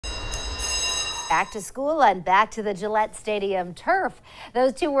Back to school and back to the Gillette Stadium turf.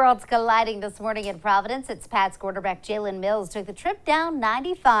 Those two worlds colliding this morning in Providence. It's Pats quarterback Jalen Mills took the trip down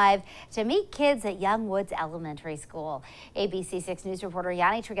 95 to meet kids at Young Woods Elementary School. ABC 6 News reporter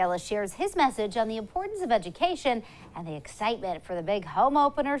Yanni Trigella shares his message on the importance of education and the excitement for the big home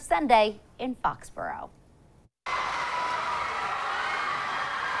opener Sunday in Foxborough.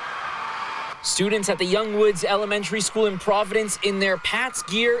 Students at the Young Woods Elementary School in Providence in their Pats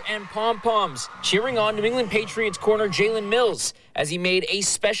gear and pom-poms, cheering on New England Patriots corner Jalen Mills as he made a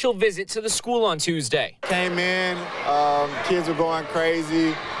special visit to the school on Tuesday. Came in, kids were going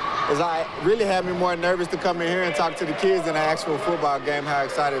crazy. It really had me more nervous to come in here and talk to the kids than an actual football game, how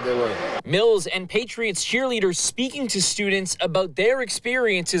excited they were. Mills and Patriots cheerleaders speaking to students about their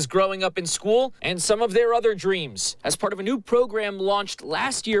experiences growing up in school and some of their other dreams as part of a new program launched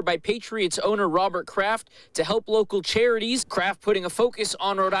last year by Patriots owner Robert Kraft to help local charities. Kraft putting a focus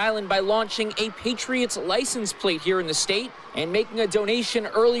on Rhode Island by launching a Patriots license plate here in the state and making a donation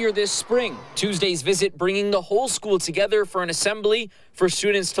earlier this spring. Tuesday's visit bringing the whole school together for an assembly for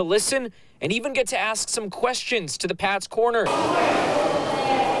students to listen and even get to ask some questions to the Pats corner.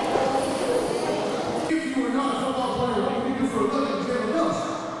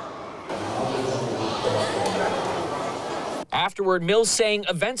 Afterward, Mills saying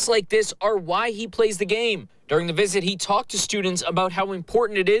events like this are why he plays the game. During the visit, he talked to students about how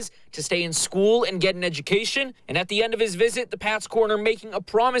important it is to stay in school and get an education. And at the end of his visit, the Pats corner making a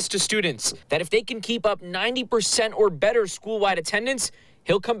promise to students that if they can keep up 90% or better school-wide attendance,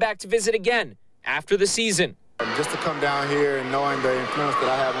 he'll come back to visit again after the season. Just to come down here and knowing the influence that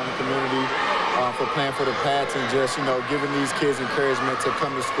I have on the community for playing for the Pats and just, giving these kids encouragement to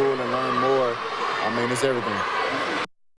come to school and learn more, I mean, it's everything.